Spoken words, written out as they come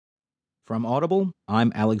From Audible,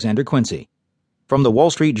 I'm Alexander Quincy. From the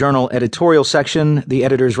Wall Street Journal editorial section, the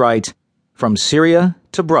editors write, "From Syria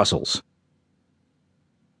to Brussels."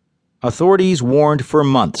 Authorities warned for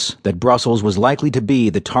months that Brussels was likely to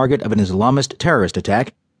be the target of an Islamist terrorist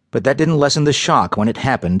attack, but that didn't lessen the shock when it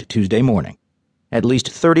happened Tuesday morning. At least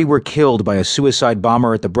 30 were killed by a suicide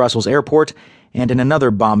bomber at the Brussels airport and in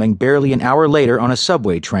another bombing barely an hour later on a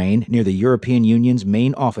subway train near the European Union's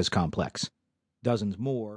main office complex. Dozens more